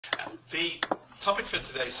The topic for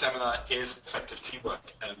today's seminar is effective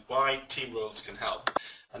teamwork and why team roles can help.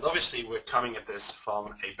 And obviously we're coming at this from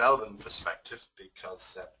a Belbin perspective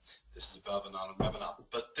because this is a Belbin Ireland webinar.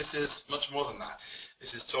 But this is much more than that.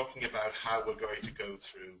 This is talking about how we're going to go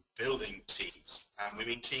through building teams. And we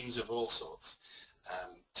mean teams of all sorts.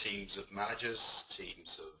 Teams of managers,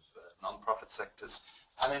 teams of non-profit sectors,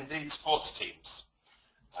 and indeed sports teams.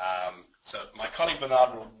 So my colleague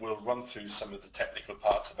Bernard will run through some of the technical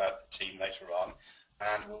parts about the team later on,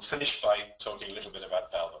 and we'll finish by talking a little bit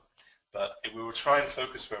about Belbin. But we will try and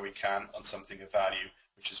focus where we can on something of value,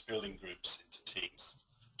 which is building groups into teams.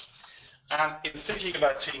 And in thinking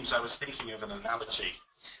about teams, I was thinking of an analogy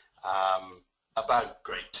about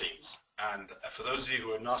great teams. And for those of you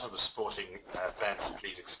who are not of a sporting bent,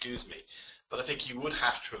 please excuse me, but I think you would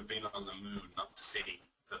have to have been on the moon not to see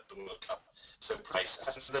the World Cup took place.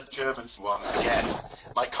 And for the German one, again,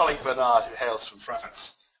 my colleague Bernard, who hails from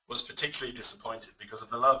France, was particularly disappointed because of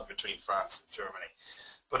the love between France and Germany.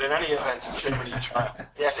 But in any event, Germany tried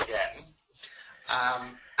yet again.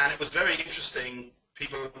 And it was very interesting.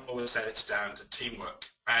 People always said it's down to teamwork.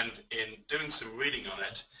 And in doing some reading on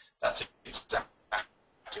it, that's exactly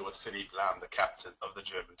what Philippe Lahm, the captain of the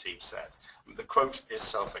German team, said. The quote is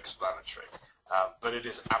self-explanatory, but it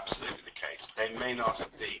is absolutely the case. They may not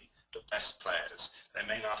have been the best players. They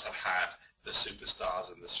may not have had the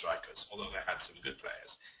superstars and the strikers, although they had some good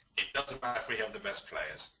players. It doesn't matter if we have the best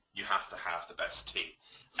players. You have to have the best team.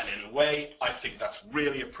 And in a way, I think that's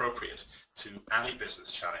really appropriate to any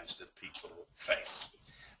business challenge that people face.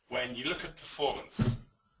 When you look at performance,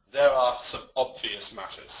 there are some obvious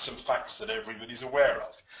matters, some facts that everybody's aware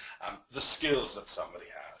of. The skills that somebody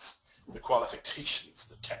has, the qualifications,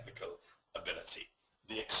 the technical ability,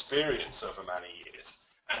 the experience over many years,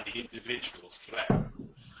 and the individual flair.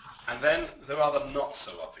 And then there are the not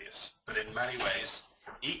so obvious, but in many ways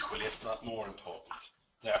equally, if not more important,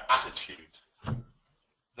 their attitude,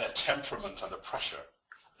 their temperament under pressure,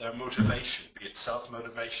 their motivation, be it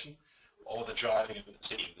self-motivation or the driving of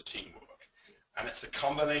the teamwork. And it's the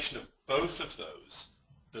combination of both of those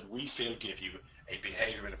that we feel give you a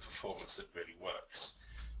behavior and a performance that really works.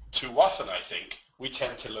 Too often, I think, we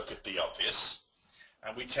tend to look at the obvious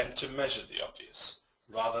and we tend to measure the obvious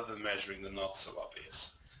rather than measuring the not so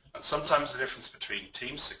obvious. And sometimes the difference between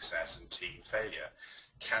team success and team failure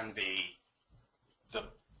can be the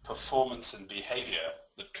performance and behavior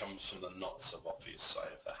that comes from the not so obvious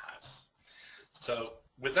side of the house. So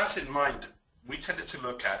with that in mind, we tended to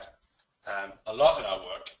look at a lot in our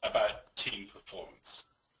work about team performance.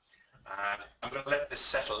 And I'm going to let this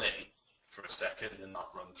settle in for a second and not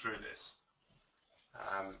run through this.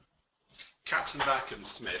 Katzenbach and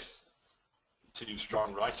Smith, two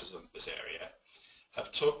strong writers on this area,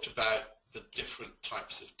 have talked about the different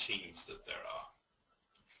types of teams that there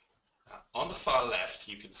are. On the far left,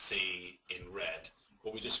 you can see in red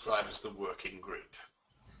what we describe as the working group.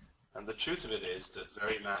 And the truth of it is that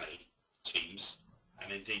very many teams,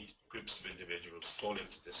 and indeed groups of individuals, fall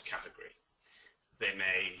into this category. They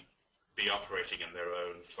may be operating in their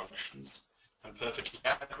own functions, and perfectly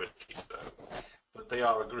adequately so, but they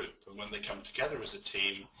are a group, and when they come together as a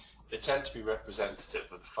team, they tend to be representative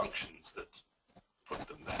of the functions that put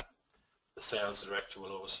them there. The sales director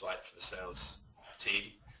will always fight for the sales team,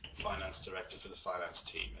 the finance director for the finance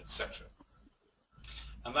team, etc.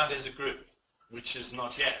 And that is a group which is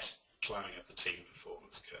not yet climbing up the team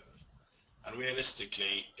performance curve. And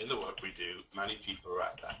realistically, in the work we do, many people are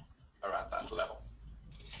at that level.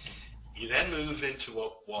 You then move into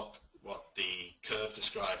what the curve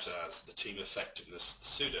describes as the team effectiveness, the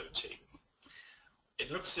pseudo team.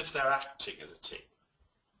 It looks as if they're acting as a team.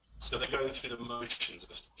 So they're going through the motions of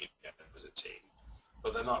being together as a team,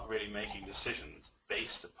 but they're not really making decisions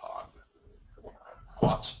based upon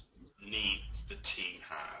what needs the team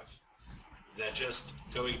have. They're just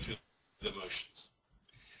going through the motions.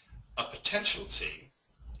 A potential team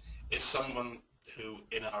is someone who,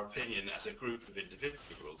 in our opinion, as a group of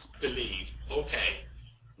individuals, believe, okay,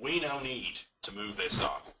 we now need to move this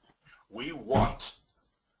on. We want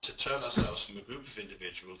to turn ourselves from a group of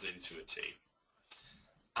individuals into a team.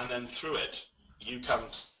 And then through it, you come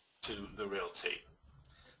to the real team.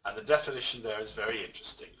 And the definition there is very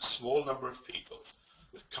interesting. A small number of people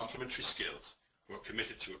with complementary skills who are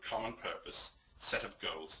committed to a common purpose, set of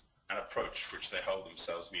goals, an approach for which they hold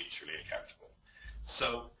themselves mutually accountable.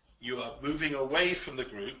 So you are moving away from the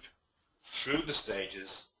group through the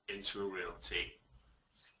stages into a real team.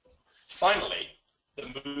 Finally,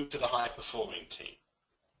 the move to the high-performing team.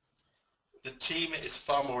 The team is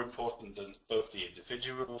far more important than both the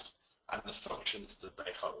individuals and the functions that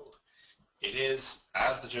they hold. It is,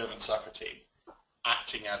 as the German soccer team,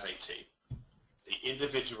 acting as a team. The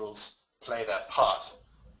individuals play their part,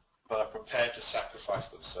 but are prepared to sacrifice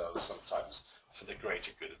themselves sometimes for the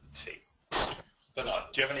greater good of the team. Bernard,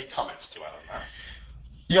 do you have any comments to add on that?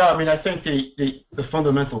 Yeah, I mean, I think the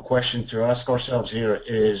fundamental question to ask ourselves here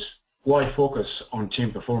is why focus on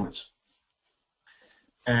team performance?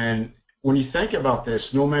 And when you think about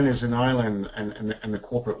this, no man is an island in the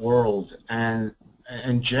corporate world, and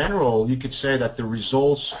in general, you could say that the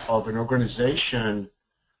results of an organization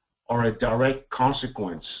are a direct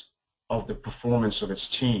consequence of the performance of its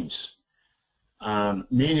teams.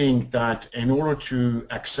 Meaning that in order to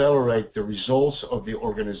accelerate the results of the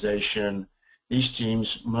organization, these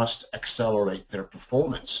teams must accelerate their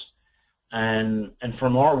performance. And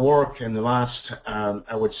from our work in the last,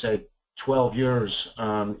 I would say, 12 years,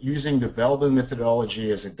 using the Belbin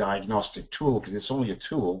methodology as a diagnostic tool, because it's only a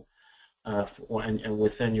tool, and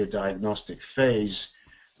within your diagnostic phase,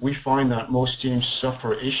 we find that most teams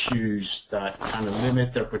suffer issues that kind of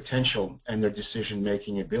limit their potential and their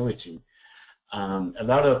decision-making ability. A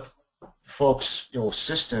lot of folks,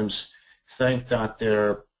 systems think that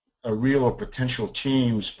they're real or potential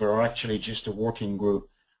teams, but are actually just a working group,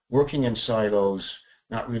 working in silos,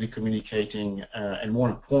 not really communicating, and more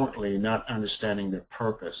importantly, not understanding their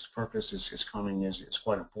purpose. Purpose is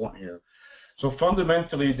quite important here. So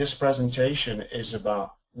fundamentally, this presentation is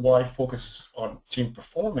about why focus on team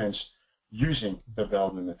performance using the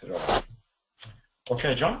Belbin methodology.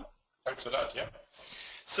 Okay, John? Thanks for that, yeah.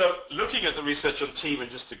 So looking at the research on team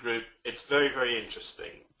and just a group, it's very, very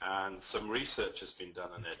interesting, and some research has been done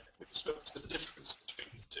on it with respect to the difference between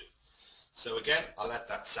the two. So again, I'll let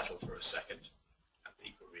that settle for a second and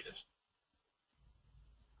people read it.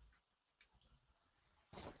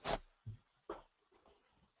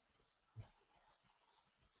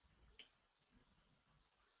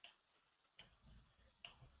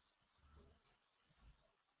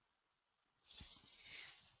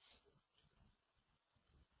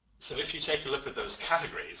 So if you take a look at those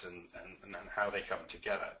categories and how they come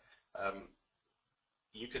together,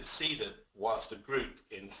 you can see that whilst a group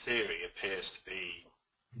in theory appears to be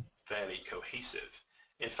fairly cohesive,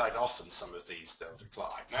 in fact often some of these don't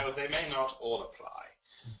apply. Now they may not all apply.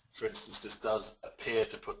 For instance, this does appear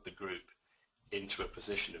to put the group into a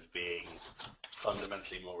position of being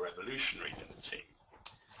fundamentally more revolutionary than the team.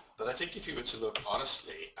 But I think if you were to look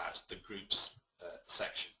honestly at the groups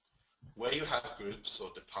section, where you have groups or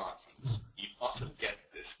departments, you often get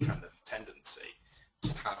this kind of tendency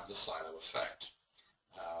to have the silo effect.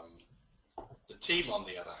 The team, on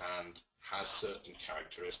the other hand, has certain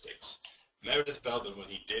characteristics. Meredith Belbin, when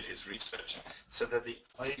he did his research, said that the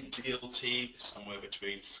ideal team is somewhere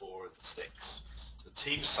between 4 and 6. The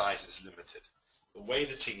team size is limited. The way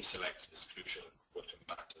the team selected is crucial. We'll come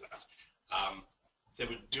back to that. They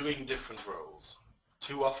were doing different roles.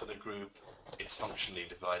 Too often a group, it's functionally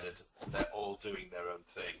divided. They're all doing their own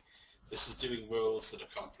thing. This is doing roles that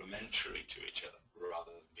are complementary to each other rather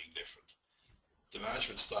than being different. The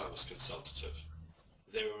management style was consultative.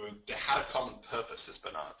 They had a common purpose, as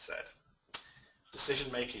Bernard said.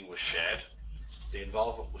 Decision-making was shared, the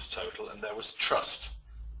involvement was total, and there was trust.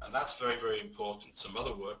 And that's very, very important. Some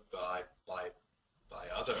other work by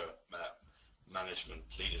other management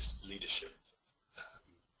leadership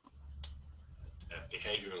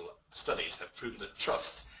behavioral studies have proven that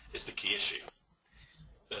trust is the key issue.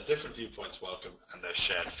 There's different viewpoints welcome, and there's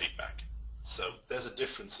shared feedback. So there's a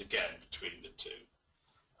difference again between the two.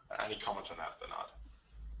 Any comment on that, Bernard?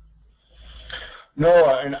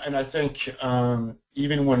 No, and I think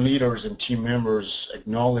even when leaders and team members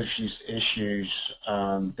acknowledge these issues,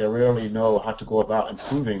 they rarely know how to go about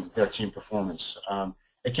improving their team performance.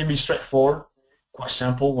 It can be straightforward, quite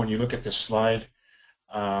simple when you look at this slide,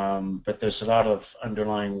 but there's a lot of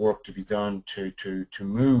underlying work to be done to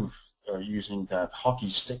move using that hockey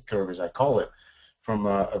stick curve, as I call it, from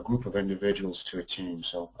a group of individuals to a team.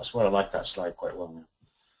 So that's why I like that slide quite well now.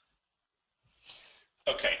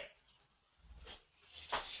 Okay.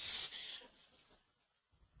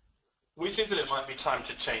 We think that it might be time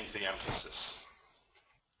to change the emphasis.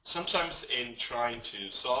 Sometimes in trying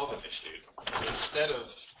to solve an issue, instead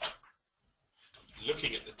of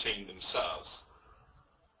looking at the team themselves,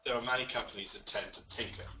 there are many companies that tend to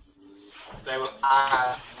tinker. They will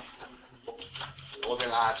add, or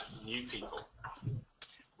they'll add new people.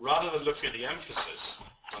 Rather than looking at the emphasis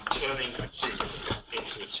on turning a group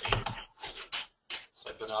into a team.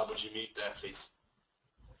 So Bernard, would you mute there, please?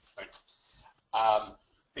 Thanks.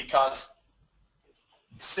 Because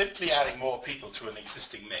simply adding more people to an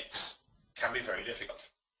existing mix can be very difficult.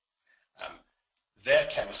 Their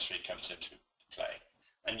chemistry comes into play.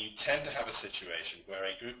 and you tend to have a situation where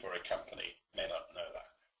a group or a company may not know that.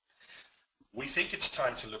 We think it's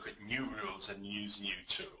time to look at new rules and use new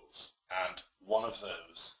tools, and one of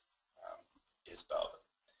those is Belbin.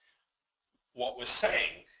 What we're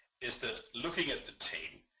saying is that looking at the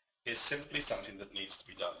team is simply something that needs to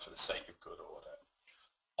be done for the sake of good order.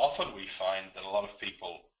 Often we find that a lot of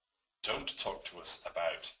people don't talk to us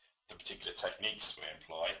about the particular techniques we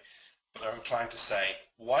employ, but are inclined to say,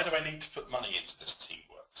 why do I need to put money into this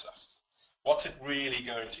teamwork stuff? What's it really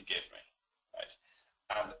going to give me?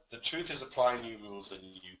 Right? And the truth is, applying new rules and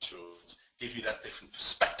new tools give you that different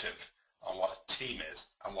perspective on what a team is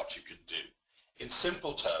and what you can do. In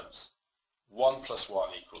simple terms, 1 + 1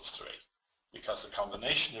 = 3, because the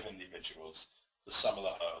combination of individuals, the sum of the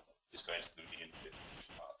whole, is going to be the individual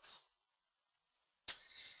parts.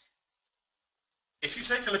 If you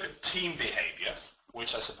take a look at team behavior,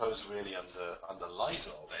 which I suppose really underlies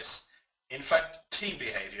all this, in fact, team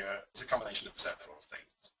behavior is a combination of several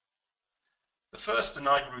things. The first, and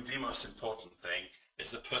arguably the most important thing,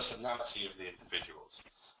 is the personality of the individuals.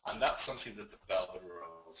 And that's something that the Belbin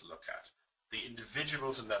rules look at. The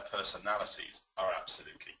individuals and their personalities are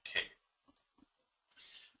absolutely key.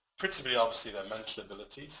 Principally, obviously, their mental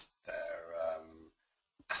abilities, their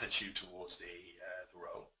attitude towards the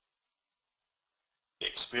role, the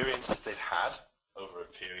experiences they've had over a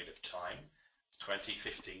period of time, 20,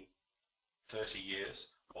 15, 30 years,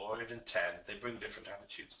 or even 10, they bring different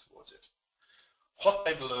attitudes towards it. What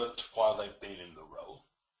they've learned while they've been in the role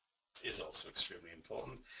is also extremely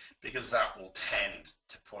important, because that will tend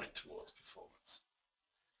to point towards performance.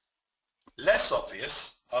 Less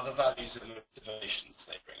obvious are the values and motivations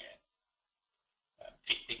they bring in.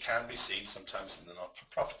 It can be seen sometimes in the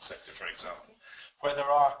not-for-profit sector, for example, where there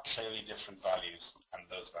are clearly different values and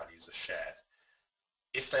those values are shared.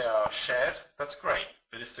 If they are shared, that's great,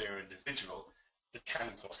 but if they are individual, it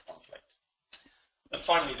can cause conflict. And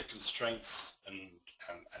finally, the constraints and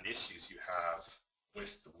issues you have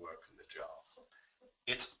with the work and the job.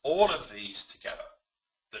 It's all of these together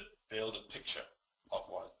that build a picture of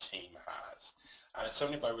what a team has. And it's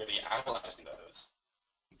only by really analyzing those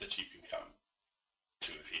that you can come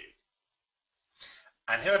to a view.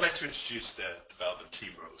 And here I'd like to introduce the Belbin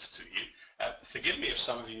team rules to you. Forgive me if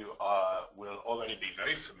some of you will already be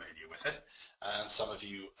very familiar with it, and some of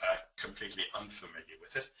you are completely unfamiliar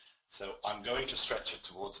with it. So I'm going to stretch it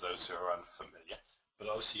towards those who are unfamiliar. But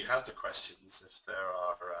obviously you have the questions if there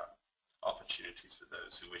are opportunities for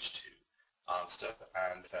those who wish to answer,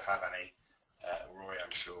 and if they have any, Rory, I'm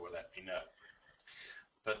sure, will let me know.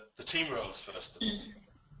 But the team roles first of all.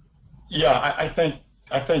 Yeah, I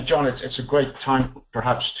think, John, it's a great time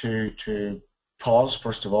perhaps to pause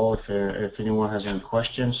first of all if anyone has any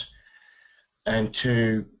questions, and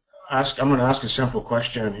to ask. I'm going to ask a simple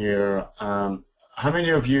question here. How many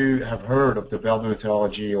of you have heard of the Belbin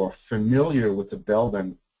methodology or familiar with the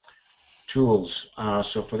Belbin tools?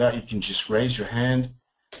 So for that, you can just raise your hand,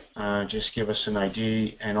 just give us an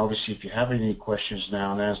ID, and obviously if you have any questions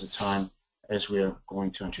now's the time as we are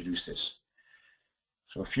going to introduce this.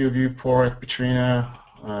 So a few of you, Porrick, Katrina,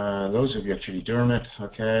 those of you actually, Dermot,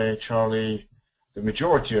 okay, Charlie, the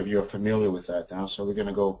majority of you are familiar with that now, so we're going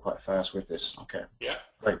to go quite fast with this. Okay. Yeah.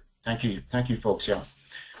 Great. Thank you, folks. Yeah.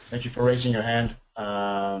 Thank you for raising your hand,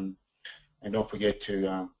 and don't forget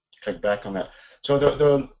to click back on that. So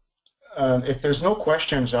if there's no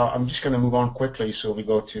questions, I'm just going to move on quickly so we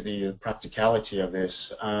go to the practicality of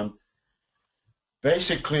this.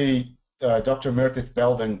 Basically, Dr. Meredith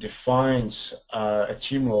Belbin defines a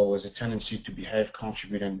team role as a tendency to behave,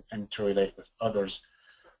 contribute, and interrelate with others.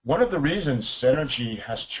 One of the reasons Synergy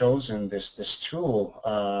has chosen this tool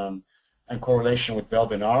and correlation with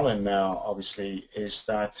Belbin Ireland now, obviously, is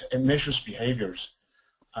that it measures behaviors.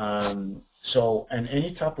 And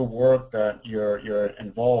any type of work that you're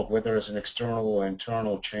involved, whether as an external or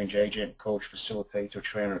internal change agent, coach, facilitator,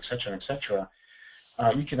 trainer, etc.,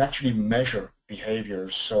 you can actually measure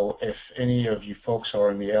behaviors. So if any of you folks are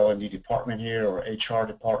in the L&D department here or HR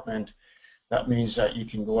department, that means that you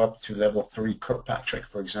can go up to level 3 Kirkpatrick,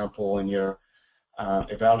 for example, in your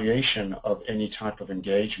evaluation of any type of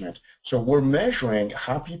engagement. So we're measuring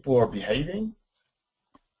how people are behaving,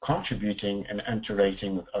 contributing, and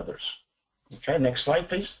interacting with others. Okay, next slide,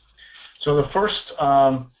 please. So the first,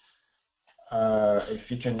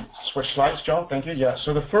 if you can switch slides, John, thank you. Yeah,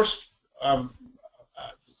 so the first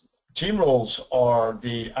team roles are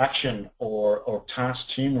the action or task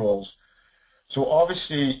team roles. So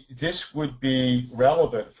obviously this would be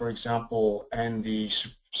relevant, for example, in the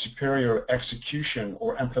superior execution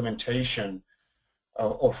or implementation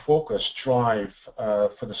or focus, drive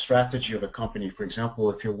for the strategy of a company, for example,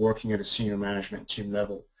 if you're working at a senior management team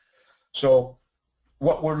level. So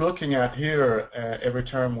what we're looking at here every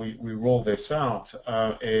time we roll this out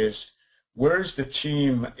is where's the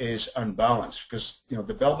team is unbalanced, because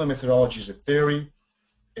the Belbin methodology is a theory.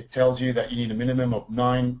 It tells you that you need a minimum of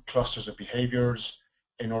 9 clusters of behaviors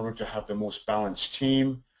in order to have the most balanced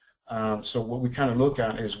team. So what we kind of look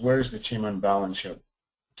at is where is the team unbalanced here.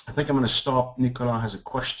 I think I'm going to stop. Nicolas has a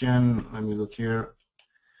question. Let me look here.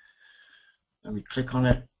 Let me click on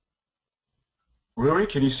it. Rory,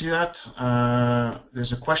 can you see that?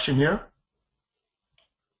 There's a question here.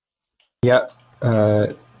 Yeah,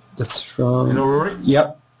 that's from... Hello, Rory?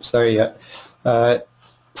 Yeah, sorry, yeah.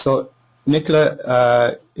 So,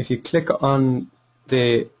 Nicola, if you click on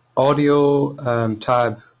the audio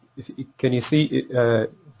tab, can you see,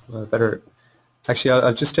 better, actually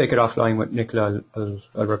I'll just take it offline with Nicola,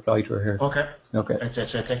 I'll reply to her here. Okay. Okay.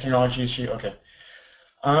 It's a technology issue, okay.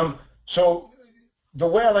 So the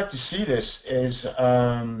way I like to see this is,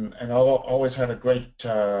 and I always had a great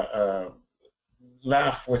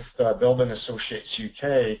laugh with Belbin Associates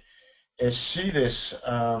UK, is see this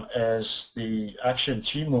as the action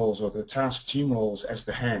team roles or the task team roles as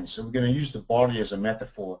the hands. So we're going to use the body as a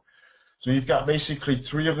metaphor. So you've got basically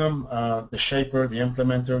 3 of them, the shaper, the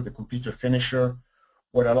implementer, the completer finisher.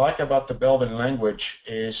 What I like about the Belbin language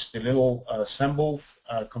is the little symbols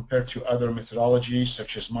compared to other methodologies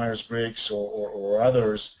such as Myers-Briggs or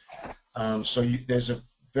others. There's a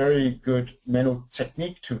very good mental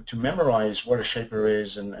technique to memorize what a shaper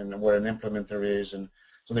is and what an implementer is. And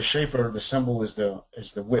so the shaper, the symbol is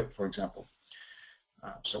the whip, for example.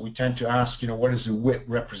 So we tend to ask, what does the whip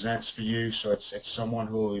represents for you? So it's someone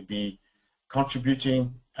who will be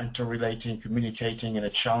contributing, interrelating, communicating in a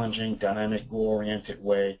challenging, dynamic, goal-oriented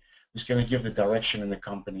way, who's going to give the direction in the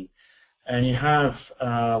company. And you have,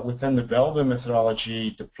 within the Belbin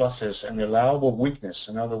methodology, the pluses and the allowable weakness.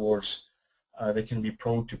 In other words, they can be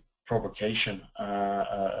prone to provocation.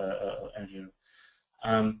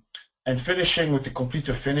 And finishing with the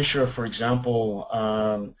completer finisher, for example,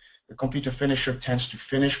 the completer finisher tends to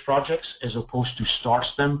finish projects as opposed to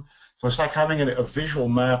starts them. So it's like having a visual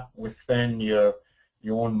map within your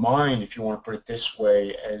own mind, if you want to put it this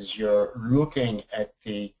way, as you're looking at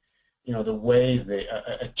the way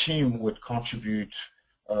a team would contribute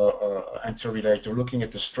or interrelate, or looking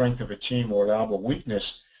at the strength of a team or allowable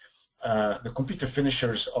weakness. The completer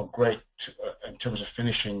finishers are great in terms of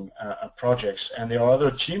finishing projects, and there are other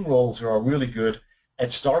team roles that are really good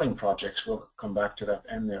at starting projects. We'll come back to that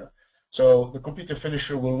end there. So the completer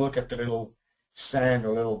finisher will look at the little sand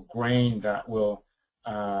or little grain that will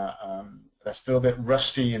that's still a bit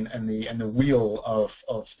rusty in the wheel of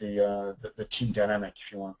the team dynamic,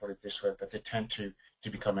 if you want to put it this way, but they tend to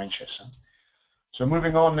become anxious. So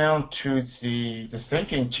moving on now to the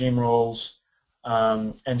thinking team roles,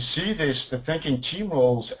 and see the thinking team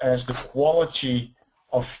roles as the quality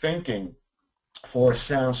of thinking for a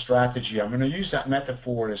sound strategy. I'm going to use that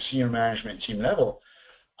metaphor at a senior management team level.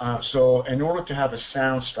 So in order to have a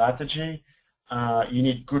sound strategy, you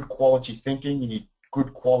need good quality thinking, you need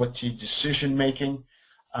good quality decision making,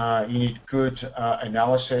 you need good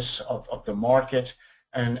analysis of the market,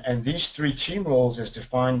 and these 3 team roles as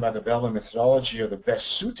defined by the Belbin methodology are the best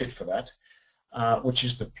suited for that, which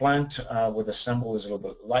is the plant where the symbol is a little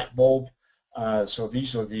bit light bulb. So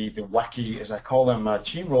these are the wacky, as I call them,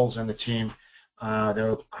 team roles in the team.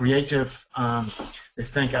 They're creative, they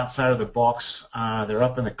think outside of the box, they're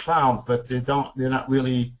up in the cloud, but they're not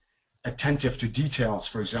really attentive to details,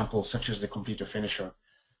 for example, such as the completer finisher.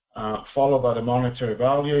 Followed by the monitor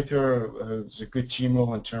evaluator, who's a good team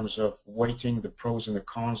role in terms of weighting the pros and the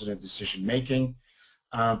cons of the decision making,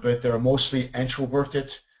 but they're mostly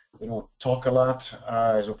introverted. They don't talk a lot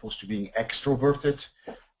as opposed to being extroverted,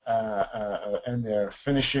 and they're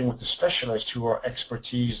finishing with the specialists who are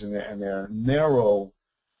expertise in their narrow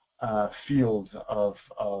field of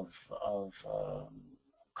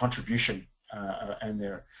contribution and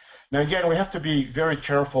their. Now again, we have to be very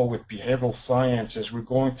careful with behavioral science as we're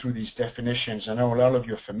going through these definitions. I know a lot of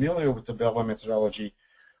you are familiar with the Belbin methodology,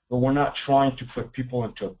 but we're not trying to put people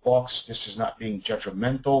into a box. This is not being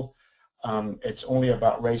judgmental. It's only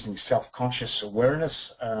about raising self-conscious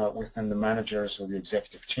awareness within the managers or the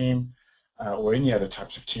executive team or any other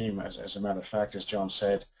types of team, as a matter of fact, as John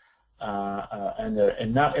said.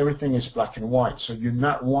 And not everything is black and white. So you're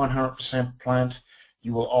not 100% plant.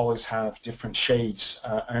 You will always have different shades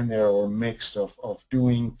in there or mixed of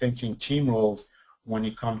thinking team roles when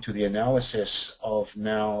you come to the analysis of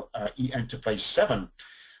now Enterprise 7,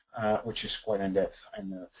 which is quite in depth.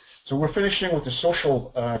 And so we're finishing with the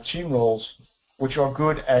social team roles, which are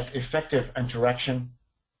good at effective interaction,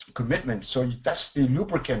 commitment. So that's the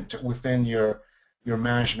lubricant within your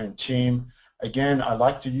management team. Again, I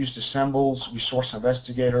like to use the symbols, resource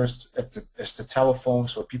investigators as the telephone,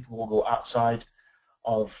 so people will go outside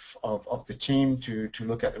of the team to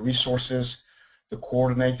look at the resources. The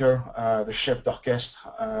coordinator, the chef d'orchestre,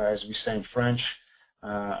 as we say in French.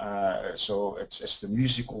 So it's the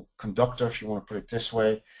musical conductor, if you want to put it this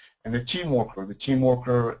way. And the team worker. The team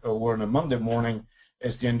worker, on a Monday morning,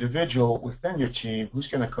 is the individual within your team who's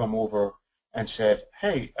going to come over and said,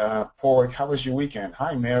 hey, Porg, how was your weekend?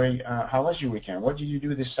 Hi, Mary, how was your weekend? What did you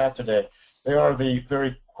do this Saturday? They are the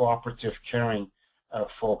very cooperative, caring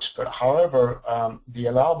folks. But however, the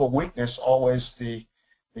allowable weakness, always the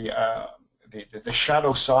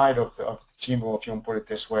shadow side of the team, or if you want to put it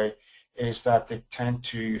this way, is that they tend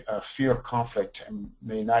to fear conflict and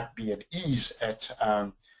may not be at ease at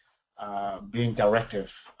being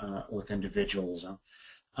directive with individuals.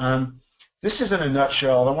 This is in a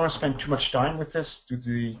nutshell. I don't want to spend too much time with this due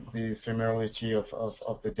to the familiarity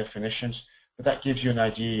of the definitions, but that gives you an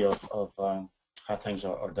idea of how things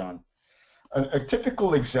are done. A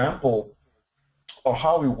typical example of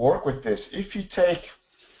how we work with this, if you take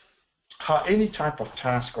how any type of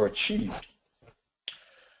task are achieved,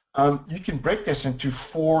 you can break this into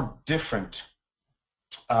 4 different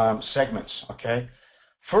segments, okay?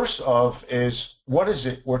 First of is, what is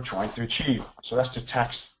it we're trying to achieve? So that's the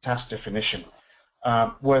task definition.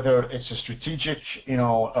 Whether it's a strategic,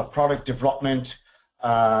 a product development,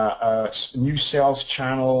 a new sales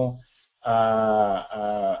channel,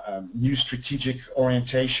 new strategic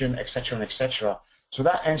orientation, etc., and etc. So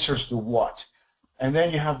that answers the what. And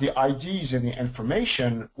then you have the IDs and the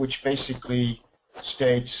information, which basically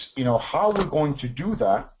states, how we're going to do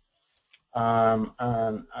that,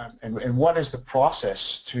 and what is the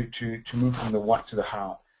process to move from the what to the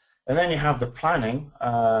how. And then you have the planning,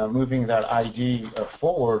 moving that ID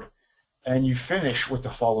forward, and you finish with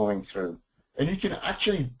the following through. And you can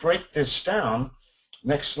actually break this down,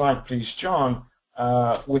 next slide please, John,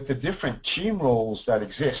 with the different team roles that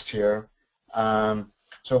exist here.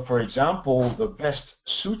 So for example, the best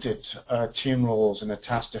suited team roles in the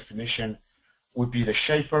task definition would be the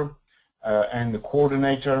shaper and the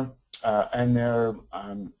coordinator, and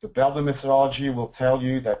the Belbin methodology will tell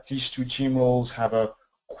you that these 2 team roles have a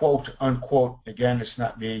quote unquote, again, it's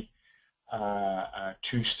not me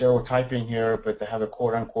too stereotyping here, but they have a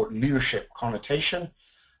quote unquote leadership connotation,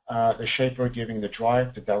 the shaper giving the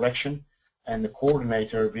drive, the direction, and the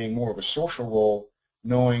coordinator being more of a social role,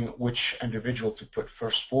 knowing which individual to put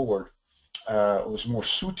first forward was more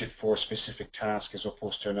suited for a specific task as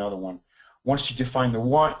opposed to another one. Once you define the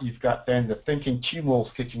what, you've got then the thinking team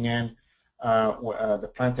roles kicking in,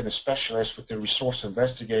 the plant and the specialist with the resource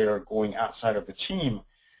investigator going outside of the team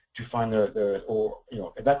to find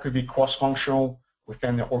that could be cross-functional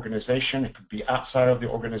within the organization, it could be outside of the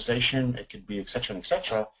organization, it could be et cetera, et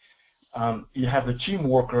cetera. You have the team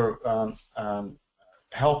worker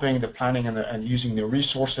helping the planning and using the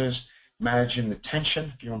resources, managing the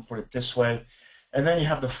tension, if you want to put it this way. And then you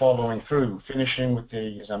have the following through, finishing with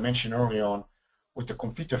the, as I mentioned early on, with the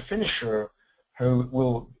completer finisher who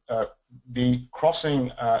will be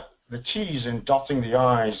crossing the T's and dotting the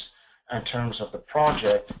I's in terms of the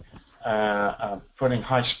project, putting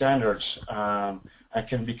high standards, and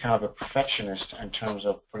can be kind of a perfectionist in terms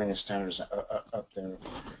of putting the standards up there.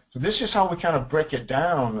 So this is how we kind of break it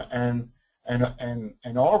down, and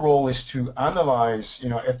our role is to analyze,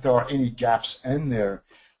 if there are any gaps in there,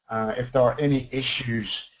 if there are any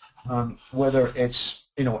issues, whether it's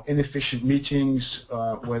inefficient meetings,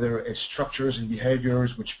 whether it's structures and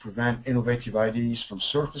behaviors which prevent innovative ideas from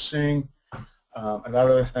surfacing. A lot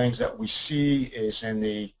of the things that we see is in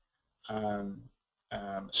the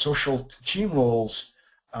social team roles,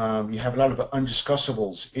 you have a lot of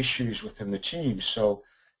undiscussables issues within the team. So,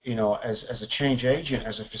 as a change agent,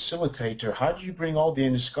 as a facilitator, how do you bring all the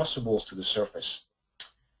undiscussables to the surface?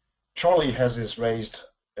 Charlie has his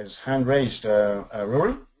hand raised.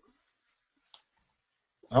 Rory?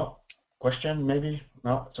 No? Question, maybe?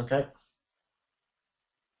 No, it's okay.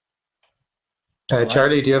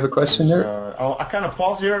 Charlie, do you have a question there? I kind of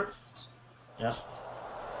pause here. Yeah.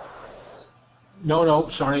 No,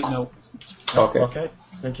 sorry, no. Okay. Okay,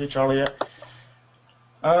 thank you, Charlie.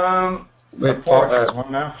 Wait,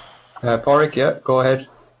 one now. Porrick, yeah, go ahead.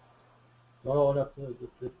 No, that's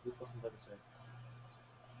this wasn't better say.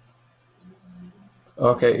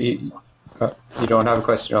 Okay, you don't have a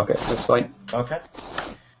question. Okay, that's fine. Okay.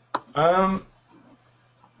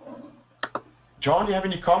 John, do you have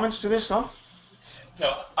any comments to this, no?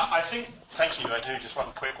 No, I think, thank you, I do, just one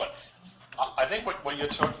quick one. I think what you're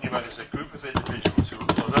talking about is a group of individuals who,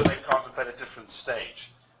 although they contemplate a different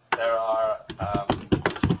stage, there are the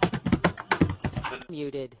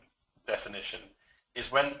Muted. definition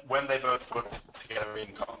is when they both work together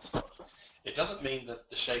in concert. It doesn't mean that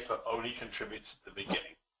the shaper only contributes at the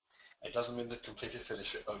beginning. It doesn't mean that completed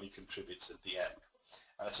finisher only contributes at the end.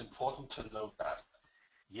 And it's important to note that,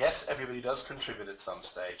 yes, everybody does contribute at some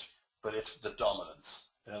stage, but it's the dominance.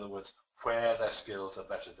 In other words, where their skills are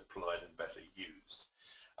better deployed and better used.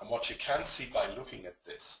 And what you can see by looking at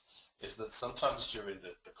this is that sometimes during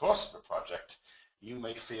the course of a project, you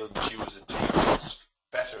may feel that you as a team are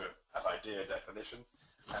better at idea definition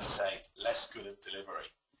and saying less good at delivery.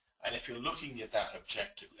 And if you're looking at that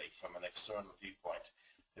objectively from an external viewpoint,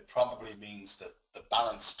 it probably means that the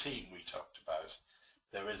balanced team we talked about,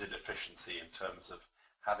 there is a deficiency in terms of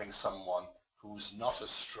having someone who's not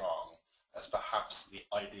as strong as perhaps the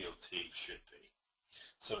ideal team should be.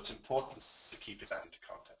 So it's important to keep it into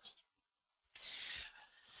context.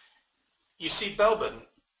 You see, Belbin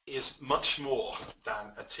is much more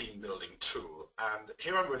than a team building tool, and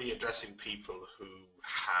here I'm really addressing people who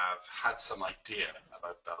have had some idea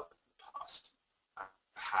about Belbin in the past, and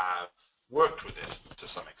have worked with it to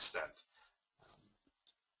some extent.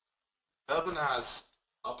 Belbin has,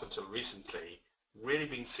 up until recently, really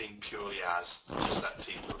been seen purely as just that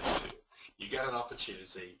team building tool. You get an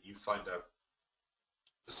opportunity, you find out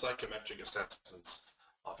the psychometric assessments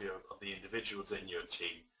of the individuals in your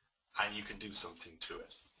team, and you can do something to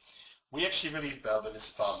it. We actually believe Belbin is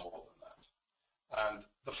far more than that. And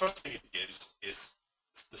the first thing it gives is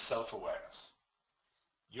the self-awareness.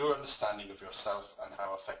 Your understanding of yourself and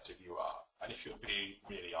how effective you are. And if you're being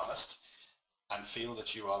really honest and feel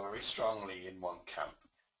that you are very strongly in one camp,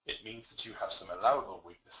 it means that you have some allowable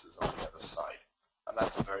weaknesses on the other side. And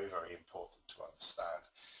that's very, very important to understand.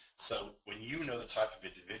 So when you know the type of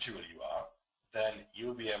individual you are, then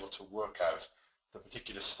you'll be able to work out the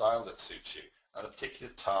particular style that suits you and the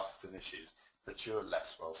particular tasks and issues that you're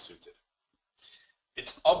less well suited.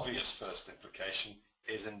 Its obvious first implication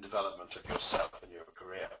is in development of yourself and your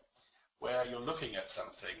career, where you're looking at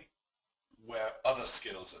something where other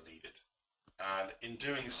skills are needed. And in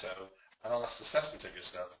doing so, an honest assessment of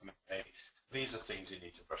yourself, maybe these are things you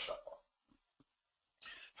need to brush up on.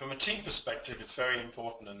 From a team perspective, it's very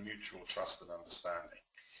important in mutual trust and understanding.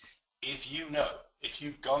 If you know, if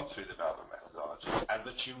you've gone through the Belbin methodology and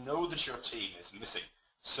that you know that your team is missing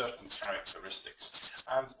certain characteristics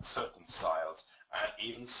and certain styles and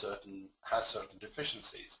even has certain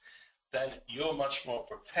deficiencies, then you're much more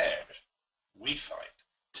prepared, we find,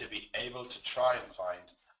 to be able to try and find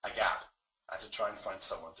a gap and to try and find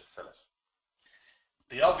someone to fill it.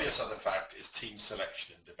 The obvious other fact is team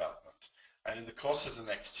selection and development. And in the course of the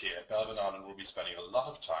next year, Belbin Ireland will be spending a lot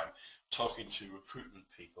of time talking to recruitment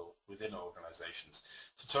people within organizations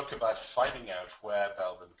to talk about finding out where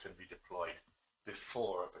Belbin can be deployed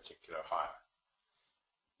before a particular hire.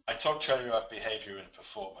 I talked earlier about behavior and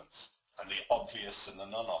performance and the obvious and the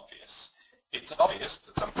non-obvious. It's obvious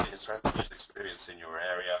that somebody has 20 years experience in your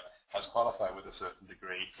area, has qualified with a certain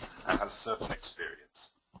degree, and has a certain experience.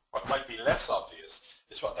 What might be less obvious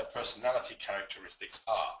is what their personality characteristics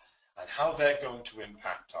are and how they're going to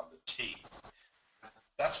impact on the team.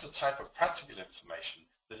 That's the type of practical information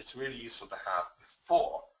that it's really useful to have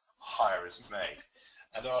before a hire is made.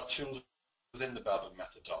 And there are tools within the Belbin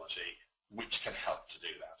methodology which can help to do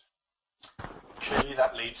that. Clearly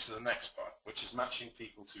that leads to the next point, which is matching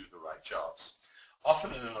people to the right jobs.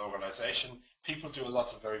 Often in an organization, people do a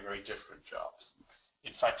lot of very, very different jobs.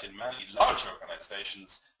 In fact, in many large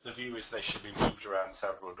organizations, the view is they should be moved around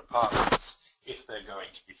several departments if they're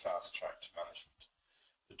going to be fast-tracked to management.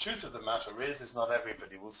 The truth of the matter is not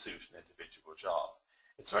everybody will suit an individual job.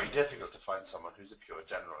 It's very difficult to find someone who's a pure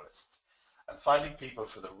generalist. And finding people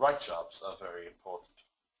for the right jobs are very important.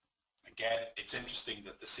 Again, it's interesting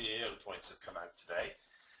that the CEO points have come out today,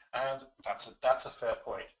 and that's a fair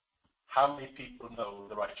point. How many people know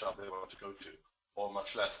the right job they want to go to, or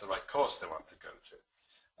much less the right course they want to go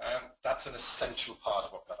to? That's an essential part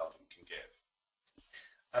of what Belbin can give.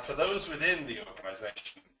 And for those within the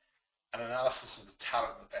organization, an analysis of the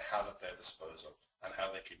talent that they have at their disposal and how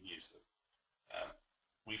they can use them.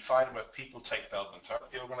 We find where people take Belbin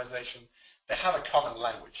throughout the organization, they have a common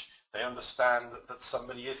language. They understand that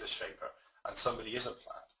somebody is a shaper and somebody is a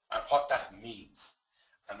plant and what that means.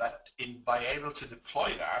 And that by able to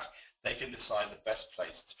deploy that, they can decide the best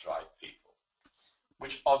place to drive people,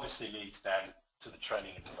 which obviously leads then to the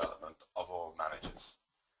training and development of all managers.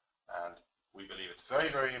 And we believe it's very,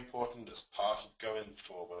 very important as part of going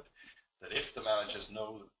forward that if the managers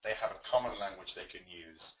know that they have a common language they can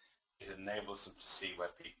use, it enables them to see where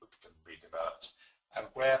people can be developed and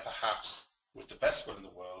where perhaps with the best will in the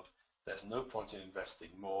world there's no point in investing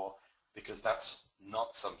more because that's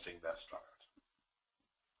not something they're strong at.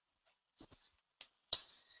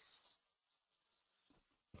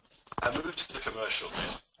 I move to the commercial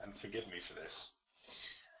bit, and forgive me for this.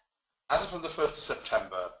 As from the 1st of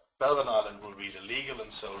September, Belbin Ireland will be the legal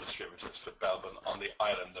and sole distributors for Belbin on the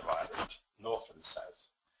island of Ireland, north and south.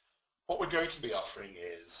 What we're going to be offering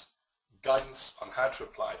is guidance on how to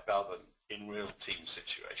apply Belbin in real team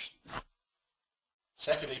situations.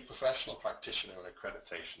 Secondly, professional practitioner and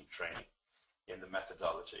accreditation training in the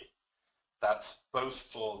methodology. That's both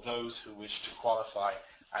for those who wish to qualify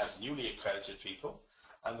as newly accredited people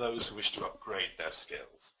and those who wish to upgrade their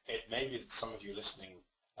skills. It may be that some of you listening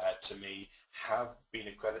to me have been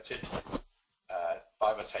accredited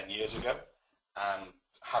 5 or 10 years ago and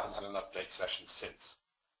haven't had an update session since.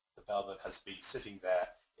 The Belbin has been sitting there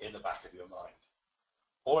in the back of your mind.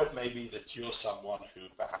 Or it may be that you're someone who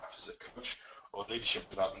perhaps as a coach or leadership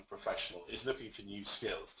development professional is looking for new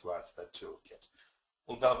skills to add to their toolkit.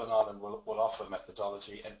 Well, Belbin Ireland will offer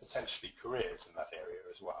methodology and potentially careers in that area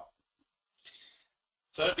as well.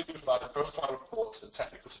 Thirdly, we provide profile reports and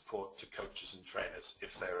technical support to coaches and trainers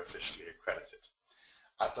if they're officially accredited.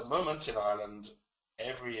 At the moment in Ireland,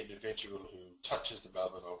 every individual who touches the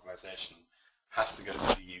Belbin organisation has to go to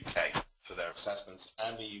the UK for their assessments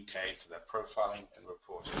and the UK for their profiling and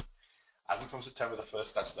reporting. As of from September the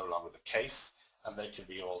 1st, that's no longer the case, and they can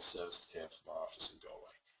be all serviced here from our office in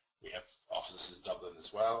Galway. We have offices in Dublin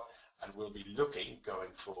as well, and we'll be looking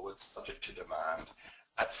going forward, subject to demand,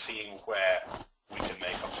 at seeing where we can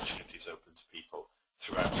make opportunities open to people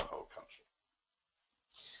throughout the whole country.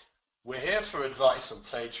 We're here for advice on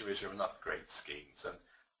plagiarism and upgrade schemes, and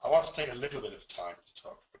I want to take a little bit of time to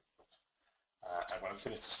talk about it. And when I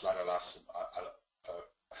finish the slide, I'll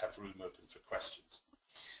have room open for questions.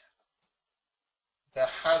 There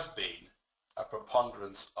has been a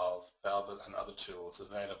preponderance of Belbin and other tools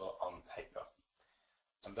available on paper,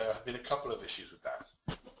 and there have been a couple of issues with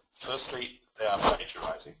that. Firstly, they are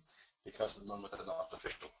plagiarizing, because at the moment they're not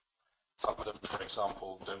official. Some of them, for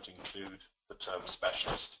example, don't include the term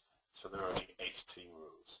specialist, so there are only 8 team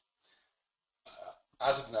rules.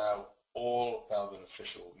 As of now, all Belbin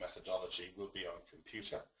official methodology will be on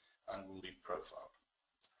computer and will be profiled.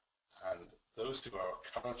 And those who are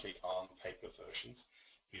currently on paper versions,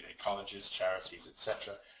 be they colleges, charities,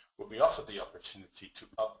 etc., will be offered the opportunity to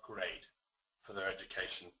upgrade for their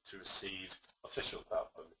education to receive official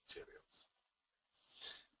Belbin materials.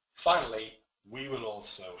 Finally, we will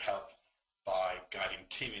also help by guiding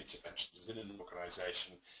team interventions within an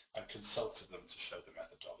organisation and consulting them to show the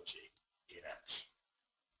methodology in action.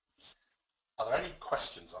 Are there any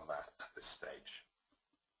questions on that at this stage?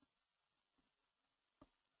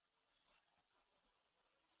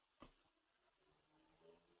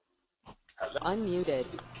 Hello? Unmuted.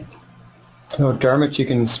 So Dermot, you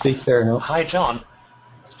can speak there now. Hi, John.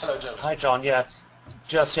 Hello, Joe. Hi, John. Yeah,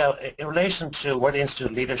 just in relation to where the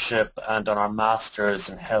Institute of Leadership and on our Masters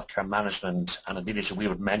in Healthcare Management and in Leadership, we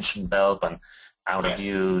would mention Belbin and have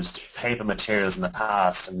used paper materials in the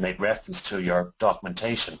past and made reference to your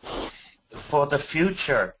documentation. For the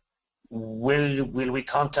future, will we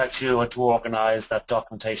contact you to organise that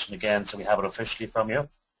documentation again so we have it officially from you?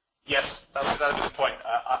 Yes, that was a good point.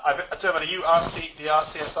 Dermot, are you the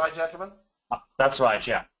RCSI gentleman? That's right,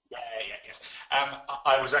 yeah. Yes.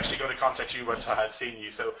 I was actually going to contact you once I had seen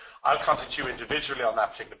you, so I'll contact you individually on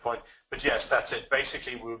that particular point. But yes, that's it.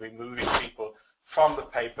 Basically, we'll be moving people from the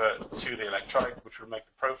paper to the electronic, which will make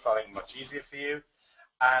the profiling much easier for you.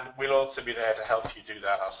 And we'll also be there to help you do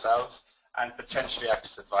that ourselves and potentially act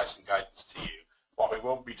as advice and guidance to you. What we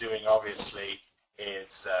won't be doing, obviously,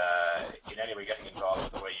 is in any way getting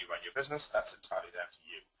involved in the way you run your business. That's entirely down to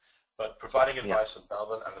you. But providing advice on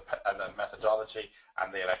Belbin and the methodology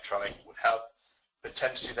and the electronic would help.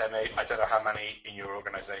 Potentially there may, I don't know how many in your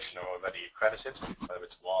organization are already accredited, whether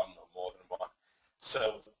it's one or more than one.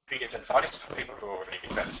 So be it advice for people who are already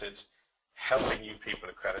accredited, helping new people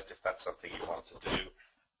accredit if that's something you want to do,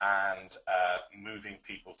 and moving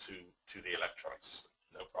people to the electronic system.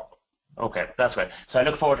 No problem. Okay, that's great. So I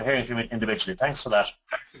look forward to hearing from you individually. Thanks for that.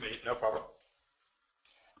 Thanks to me, no problem.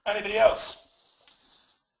 Anybody else?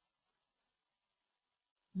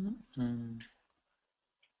 Mm-hmm.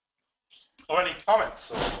 Or any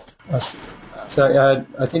comments? Sorry,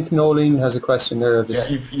 I think Nolene has a question there.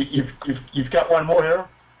 Yeah, you've got one more here.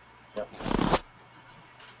 Yep.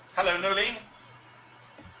 Hello, Nolene.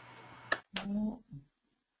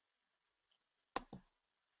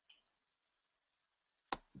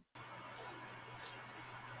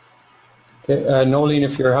 Okay, Nolene,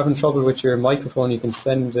 if you're having trouble with your microphone, you can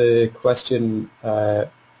send the question.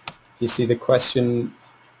 You see the question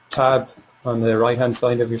tab on the right-hand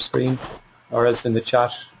side of your screen, or else in the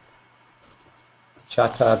chat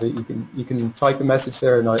tab. You can type a message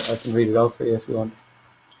there, and I can read it out for you if you want.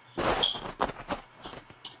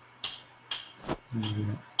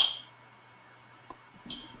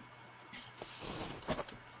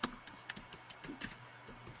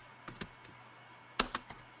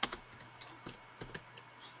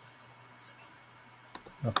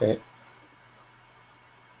 Okay.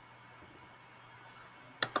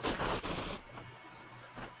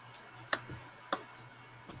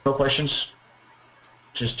 No questions?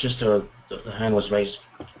 Just the hand was raised.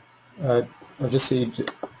 I'll just see.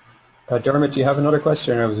 Dermot, do you have another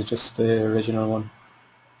question, or was it just the original one?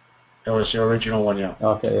 That was the original one, yeah.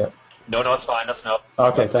 Okay, yeah. No, it's fine. That's no.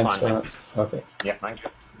 Okay, That's thanks, fine. Dermot. Okay. Yeah, thank you.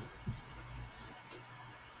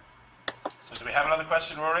 So do we have another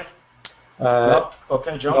question, Rory? No?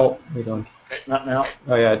 Okay, John? No, we don't. Okay. Not now. Okay.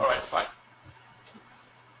 Oh, yeah. All right, fine.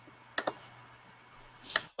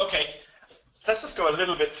 Okay, let's just go a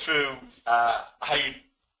little bit through how you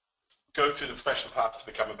go through the professional path to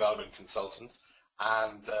become a Belbin consultant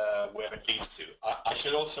and where it leads to. I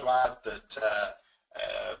should also add that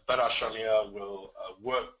Bernard Charlier will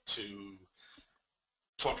work to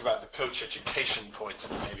talk about the coach education points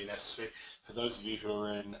that may be necessary for those of you who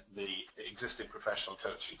are in the existing professional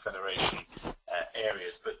coaching federation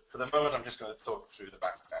areas. But for the moment, I'm just going to talk through the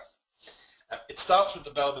background. It starts with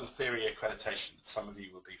the Belbin theory accreditation that some of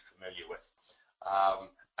you will be familiar with.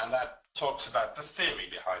 And that talks about the theory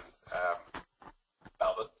behind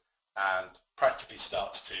Belbin and practically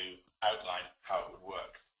starts to outline how it would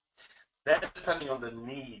work. Then, depending on the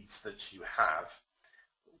needs that you have,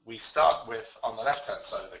 we start with, on the left-hand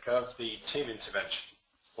side of the curve, the team intervention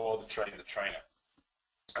for the trainer.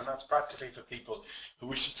 And that's practically for people who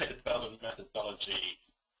wish to take the Belbin methodology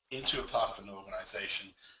into a part of an organization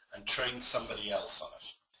and train somebody else on it.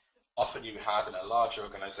 Often you have in a large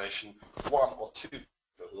organization 1 or 2 people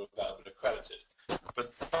who are Belbin accredited,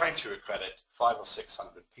 but trying to accredit 500 or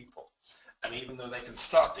 600 people. And even though they can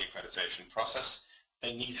start the accreditation process,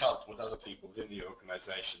 they need help with other people within the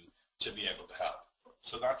organization to be able to help.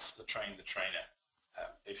 So that's the train the trainer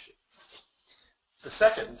issue. The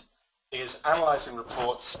second is analyzing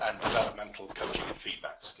reports and developmental coaching and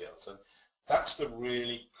feedback skills. And that's the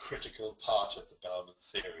really critical part of the Belbin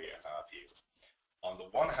theory in our view. On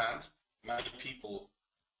the one hand, many people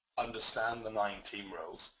understand the 9 team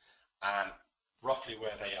roles and roughly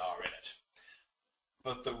where they are in it.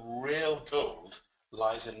 But the real gold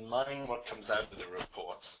lies in mining what comes out of the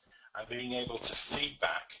reports and being able to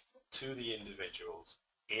feedback to the individuals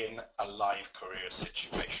in a live career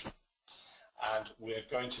situation. And we're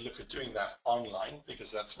going to look at doing that online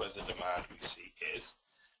because that's where the demand we see is.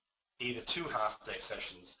 Either 2 half-day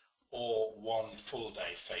sessions or 1 full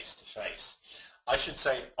day face-to-face. I should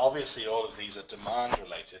say, obviously all of these are demand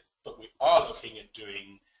related, but we are looking at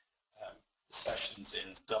doing sessions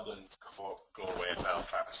in Dublin, Galway and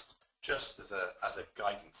Belfast, just as a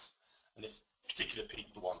guidance. And if particular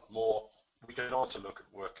people want more, we can also look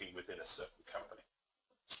at working within a certain company.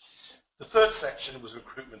 The third section was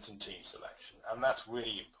recruitment and team selection, and that's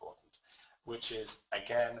really important, which is,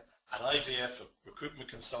 again, an idea for recruitment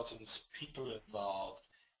consultants, people involved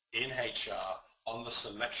in HR on the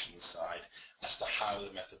selection side as to how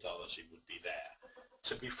the methodology would be there.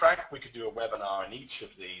 To be frank, we could do a webinar on each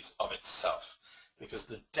of these of itself, because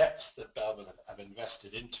the depth that Belbin have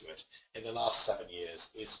invested into it in the last 7 years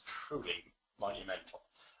is truly monumental.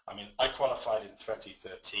 I mean, I qualified in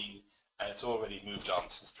 2013, and it's already moved on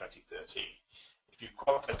since 2013. If you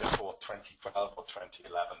qualified before 2012 or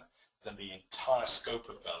 2011, then the entire scope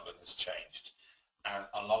of Belbin has changed. And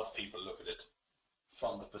a lot of people look at it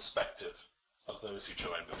from the perspective of those who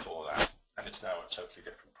joined before that, and it's now a totally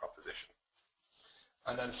different proposition.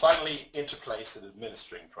 And then finally, interplace and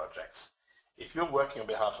administering projects. If you're working on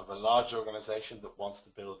behalf of a large organization that wants to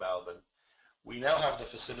build Belbin, we now have the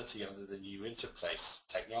facility under the new interplace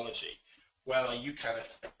technology where you can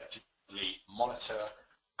effectively monitor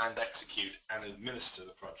and execute and administer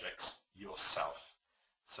the projects yourself.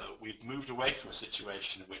 So we've moved away from a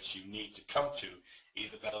situation in which you need to come to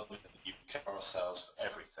either Belbin or the UK ourselves for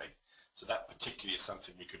everything. So that particularly is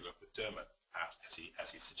something we could look with Dermot at,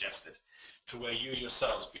 as he suggested, to where you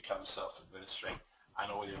yourselves become self-administering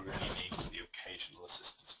and all you really need is the occasional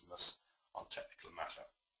assistance from us on technical matter.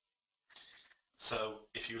 So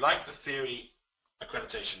if you like the theory,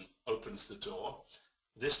 accreditation opens the door.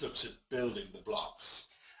 This looks at building the blocks.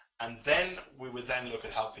 And then we would then look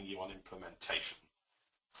at helping you on implementation.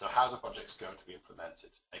 So how the project's going to be implemented.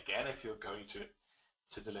 Again, if you're going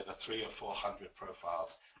to deliver 300 or 400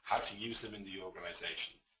 profiles, how to use them in the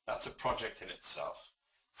organization. That's a project in itself,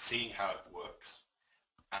 seeing how it works.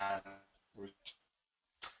 And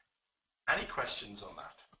any questions on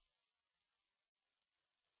that?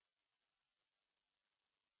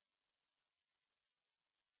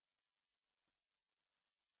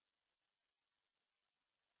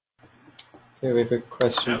 Okay, we have a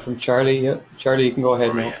question from Charlie. Yeah, Charlie, you can go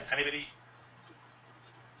ahead Maria, now. anybody?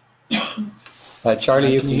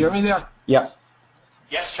 Charlie, Can you hear me there? Yeah.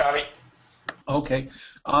 Yes, Charlie. Okay.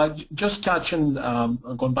 Just catching,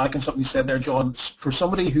 going back on something you said there, John, for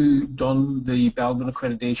somebody who done the Belbin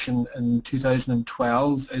accreditation in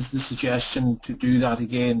 2012, is the suggestion to do that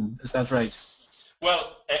again? Is that right?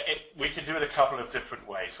 Well, we can do it a couple of different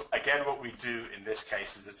ways. Again, what we do in this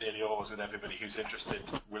case is that nearly always with everybody who's interested,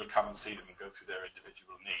 we'll come and see them and go through their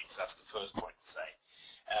individual needs. That's the first point to say.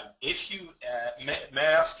 If you, may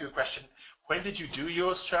I ask you a question? When did you do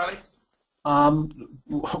yours, Charlie?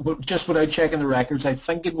 Just without checking the records, I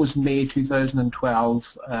think it was May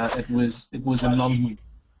 2012. It was in London.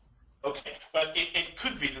 Okay, but it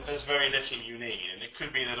could be that there's very little you need, and it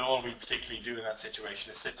could be that all we particularly do in that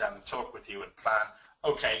situation is sit down and talk with you and plan,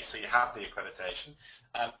 okay, so you have the accreditation.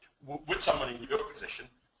 With someone in your position,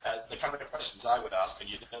 the kind of questions I would ask, and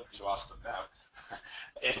you don't need to ask them now,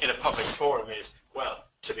 in a public forum is, well,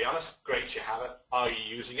 to be honest, great you have it. Are you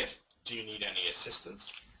using it? Do you need any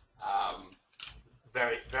assistance?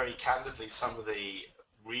 Very, very candidly, some of the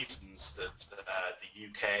reasons that the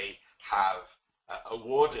UK have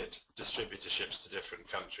awarded distributorships to different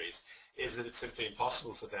countries is that it's simply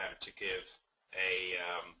impossible for them to give a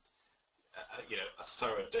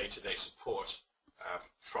thorough day-to-day support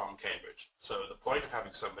from Cambridge. So the point of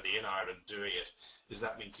having somebody in Ireland doing it is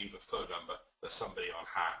that means you have a phone number, there's somebody on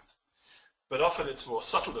hand. But often it's more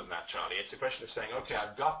subtle than that, Charlie. It's a question of saying, okay,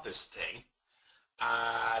 I've got this thing,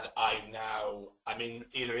 and I'm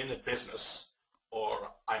either in the business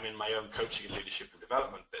or I'm in my own coaching and leadership and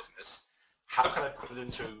development business. How can I put it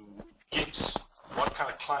into use? What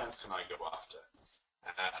kind of clients can I go after?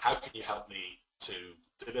 How can you help me to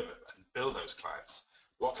deliver and build those clients?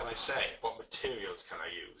 What can I say? What materials can I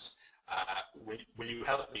use? Will you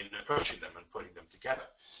help me in approaching them and putting them together?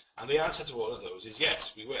 And the answer to all of those is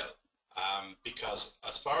yes, we will. Because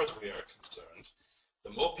as far as we are concerned,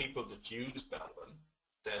 the more people that use Belbin,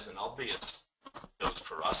 there's an obvious build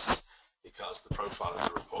for us, because the profile of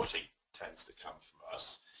the reporting tends to come from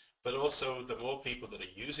us. But also, the more people that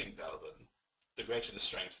are using Belbin, the greater the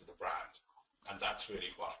strength of the brand. And that's really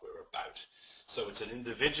what we're about. So it's an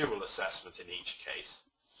individual assessment in each case.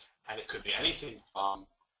 And it could be anything from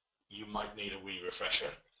you might need a wee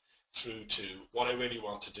refresher through to what I really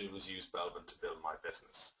want to do is use Belbin to build my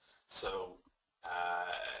business. So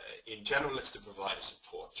in general, it's to provide a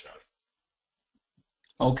support, Charlie.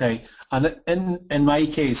 Okay. And in my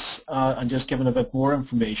case, I'm just giving a bit more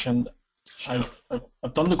information. Sure.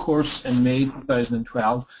 I've done the course in May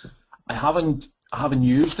 2012. I haven't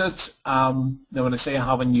used it. Now, when I say I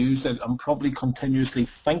haven't used it, I'm probably continuously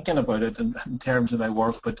thinking about it in terms of my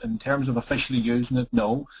work, but in terms of officially using it,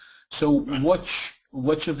 no. So,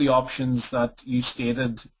 which of the options that you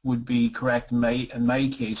stated would be correct in my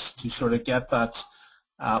case to sort of get that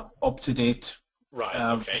up to date? Right.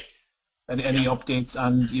 Okay. Any updates,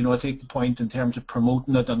 and I take the point in terms of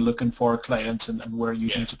promoting it and looking for clients and where you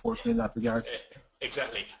can support me in that regard.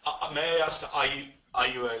 Exactly. May I ask, are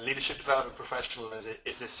you a leadership development professional?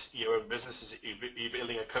 Is this your own business? Are you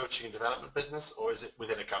building a coaching and development business, or is it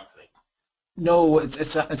within a company? No,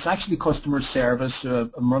 it's actually customer service.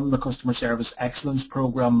 I'm running a customer service excellence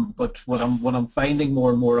program. But what I'm finding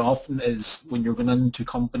more and more often is when you're going into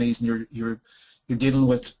companies and you're dealing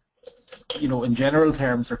with, in general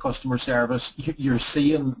terms, their customer service, you're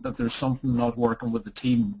seeing that there's something not working with the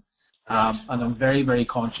team. And I'm very, very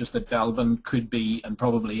conscious that Belbin could be and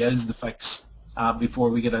probably is the fix before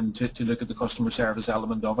we get into to look at the customer service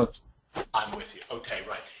element of it. I'm with you. Okay,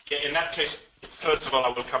 right. Yeah, in that case, first of all, I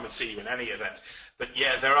will come and see you in any event. But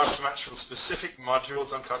yeah, there are some actual specific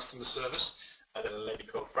modules on customer service that a lady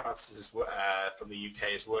called Frances from the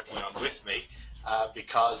UK is working on with me.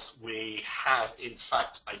 Because we have, in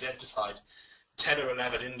fact, identified 10 or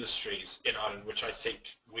 11 industries in Ireland which I think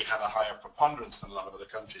we have a higher preponderance than a lot of other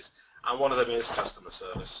countries. And one of them is customer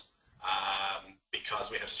service,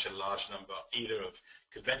 because we have such a large number either of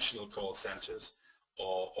conventional call centres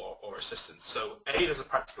or assistants. So A, there's a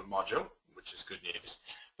practical module, which is good news.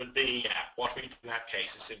 But B, what we do in that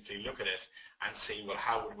case is simply look at it and see, well,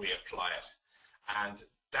 how would we apply it? And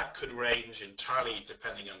that could range entirely,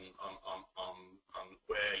 depending on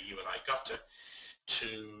where you and I got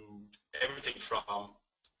to everything from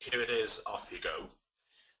here it is, off you go,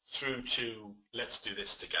 through to let's do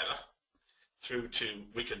this together, through to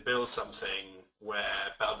we can build something where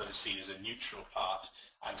Belbin is seen as a neutral part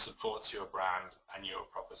and supports your brand and your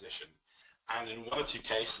proposition. And in one or two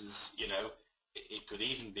cases, you know, it could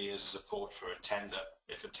even be as support for a tender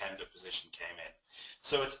if a tender position came in.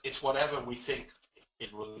 So it's whatever we think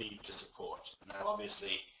it will need to support. Now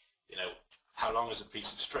obviously, you know, how long is a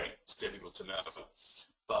piece of string? It's difficult to know.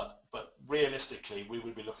 But realistically, we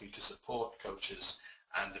would be looking to support coaches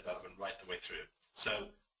and development right the way through. So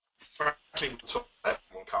frankly,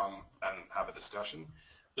 we'll come and have a discussion.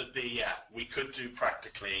 But we could do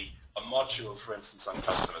practically a module, for instance, on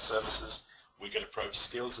customer services. We could approach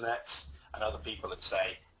skills nets and other people and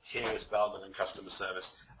say, here is Belbin and customer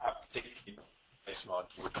service, a particularly base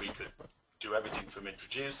module, which we could do everything from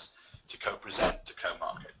introduce to co-present to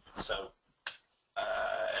co-market. So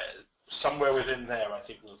somewhere within there, I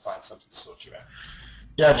think we'll find something to sort you out.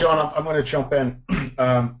 Yeah, John, I'm going to jump in.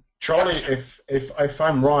 Charlie, if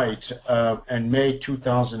I'm right, in May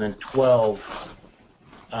 2012,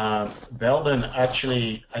 Belbin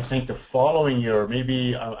actually, I think the following year,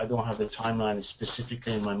 maybe I don't have the timeline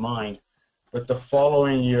specifically in my mind, but the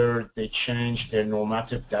following year they changed their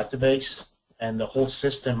normative database and the whole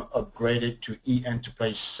system upgraded to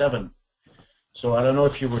eEnterprise 7. So I don't know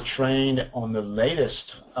if you were trained on the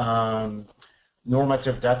latest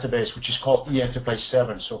normative database, which is called eEnterprise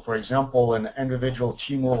 7. So for example, an individual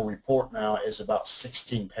team role report now is about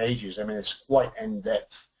 16 pages. I mean, it's quite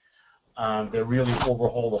in-depth. They really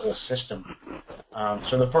overhaul the whole system.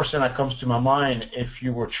 So the first thing that comes to my mind, if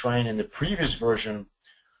you were trained in the previous version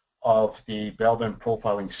of the Belbin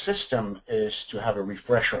profiling system, is to have a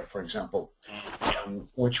refresher, for example,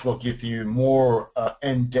 which will give you more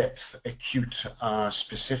in-depth, acute,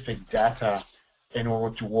 specific data in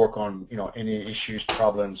order to work on, you know, any issues,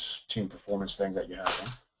 problems, team performance things that you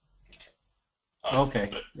have.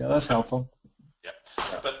 Okay, yeah, that's helpful. Yeah,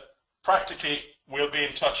 but practically, we'll be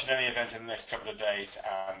in touch in any event in the next couple of days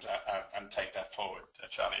and take that forward,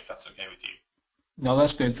 Charlie, if that's okay with you. No,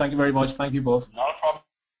 that's good. Thank you very much. Thank you both. Not a problem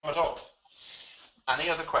at all. Any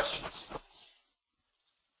other questions?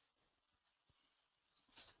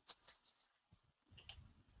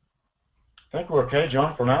 I think we're okay,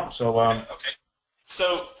 John, for now. So okay.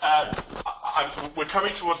 So we're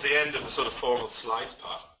coming towards the end of the sort of formal slides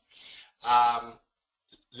part.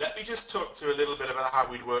 Let me just talk through a little bit about how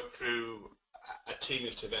we'd work through a team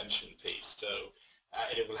intervention piece. So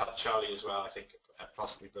it will help Charlie as well, I think,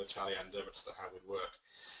 possibly both Charlie and Dermot, as to how we'd work.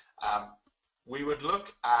 We would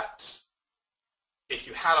look at if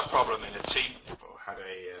you had a problem in a team or had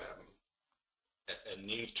a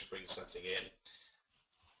need to bring something in,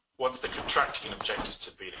 once the contracting objectives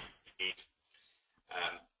to be agreed,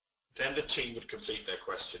 then the team would complete their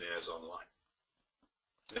questionnaires online.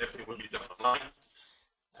 And everything would be done online.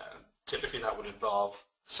 Typically that would involve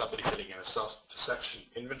somebody filling in a self-perception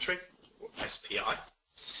inventory, or SPI,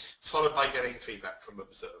 followed by getting feedback from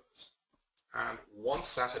observers. And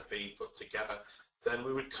once that had been put together, then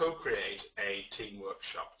we would co-create a team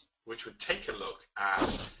workshop, which would take a look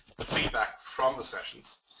at the feedback from the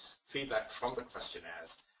sessions, feedback from the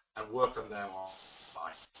questionnaires, and work on them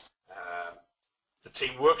online. The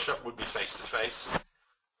team workshop would be face-to-face,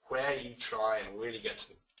 where you try and really get to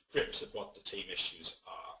the grips of what the team issues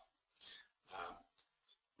are.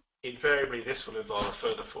 Invariably, this will involve a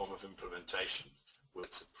further form of implementation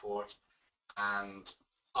with support, and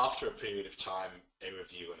after a period of time, a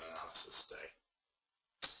review and analysis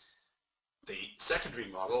day. The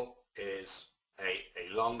secondary model is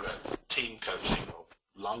a longer team coaching or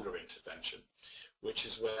longer intervention, which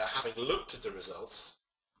is where, having looked at the results,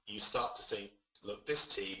 you start to think, look, this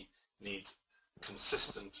team needs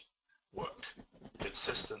consistent work,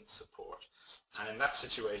 consistent support. And in that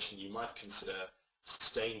situation, you might consider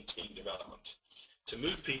sustained team development to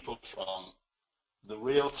move people from the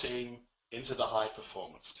real team into the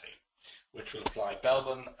high-performance team, which will apply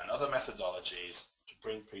Belbin and other methodologies to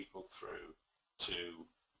bring people through to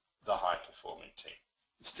the high-performing team.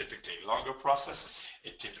 It's typically a longer process.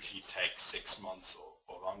 It typically takes 6 months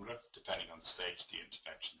or longer, depending on the stage the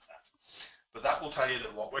intervention's at. But that will tell you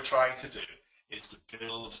that what we're trying to do is to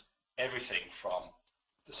build everything from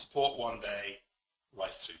the support one day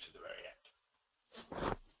right through to the very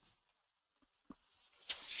end.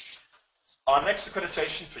 Our next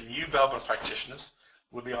accreditation for new Belbin practitioners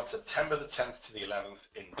will be on September the 10th to the 11th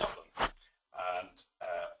in Dublin. And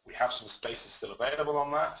we have some spaces still available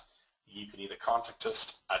on that. You can either contact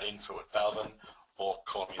us at info@belbin or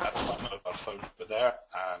call me. That's my mobile phone number there,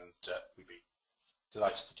 and we'd be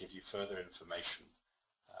delighted to give you further information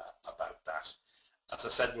about that. as I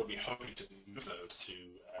said, we'll be hoping to move those to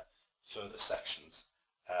further sections,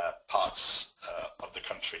 parts of the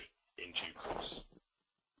country in due course.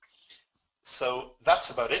 So that's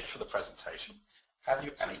about it for the presentation. Have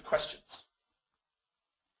you any questions?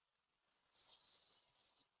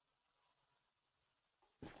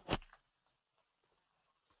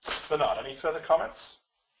 Bernard, any further comments?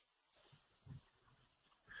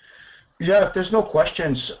 Yeah, if there's no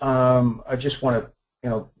questions, I just want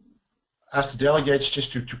to, ask the delegates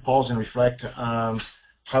just to pause and reflect.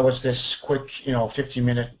 How was this quick,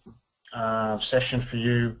 15-minute session for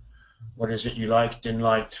you? What is it you liked, didn't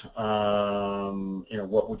like?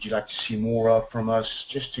 What would you like to see more of from us?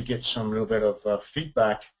 Just to get some little bit of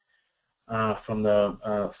feedback from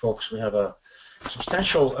the folks. We have a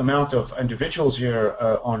substantial amount of individuals here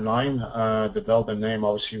online. The Belbin name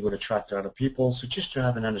obviously would attract other people. So just to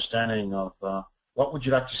have an understanding of what would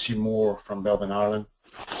you like to see more from Belbin Ireland?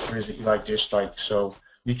 What is it you like, dislike? So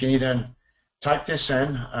you can either type this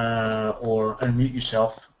in or unmute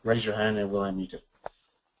yourself, raise your hand, and we'll unmute it.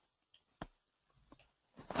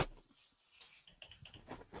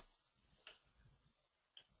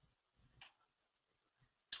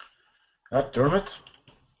 Dermot,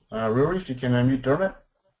 Rory, if you can unmute Dermot.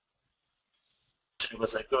 It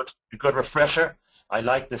was a good refresher. I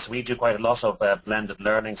like this. We do quite a lot of blended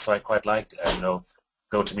learning, so I quite like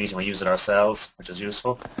GoToMeeting. We use it ourselves, which is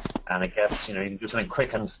useful, and it gets you can do something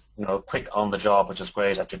quick and quick on the job, which is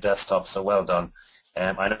great at your desktop. So well done.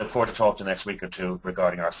 I look forward to talking to you next week or two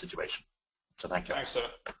regarding our situation. So thank you. Thanks, sir.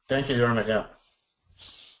 Thank you, Dermot. Yeah.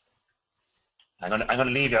 I'm going to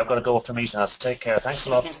leave you. I've got to go off to meeting now. So take care. Thanks a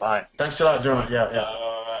lot. Bye. Thanks a lot, Dermot. Yeah.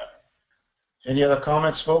 Any other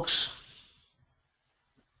comments, folks?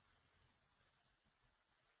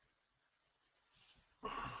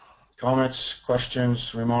 Comments,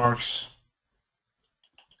 questions, remarks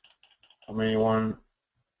from anyone?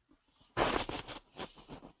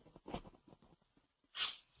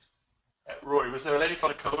 Roy, was there a lady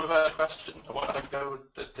called a code about a question a while ago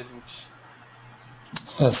that didn't...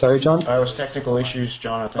 Sorry, John? It was technical issues,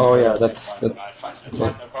 John, I think. Oh, yeah, that's... Fine,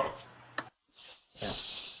 no problem. Yeah.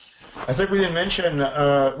 I think we didn't mention,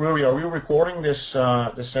 Rory, are we recording this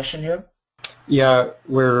this session here? Yeah,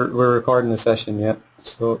 we're recording the session, yeah.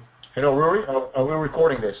 So... Hello, Rory, are we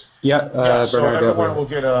recording this? Yeah, so Bernard, everyone will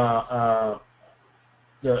get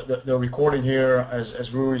the recording here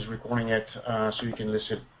as Rory's recording it, so you can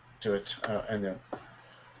listen to it and then.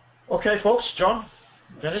 Okay, folks, John,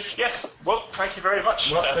 finished? Yes, well, thank you very much.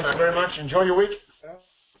 Well, thank you very much. Enjoy your week.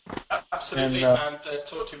 Absolutely, and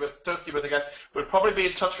talk to you with again. We'll probably be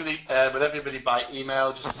in touch with everybody by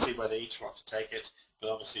email just to see whether each want to take it. But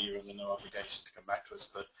obviously, you're under no obligation to come back to us.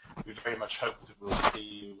 But we very much hope that we'll see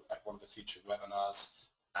you at one of the future webinars.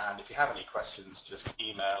 And if you have any questions, just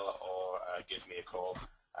email or give me a call,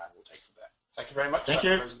 and we'll take it from there. Thank you very much. Thank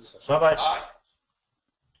you. Bye-bye. Bye.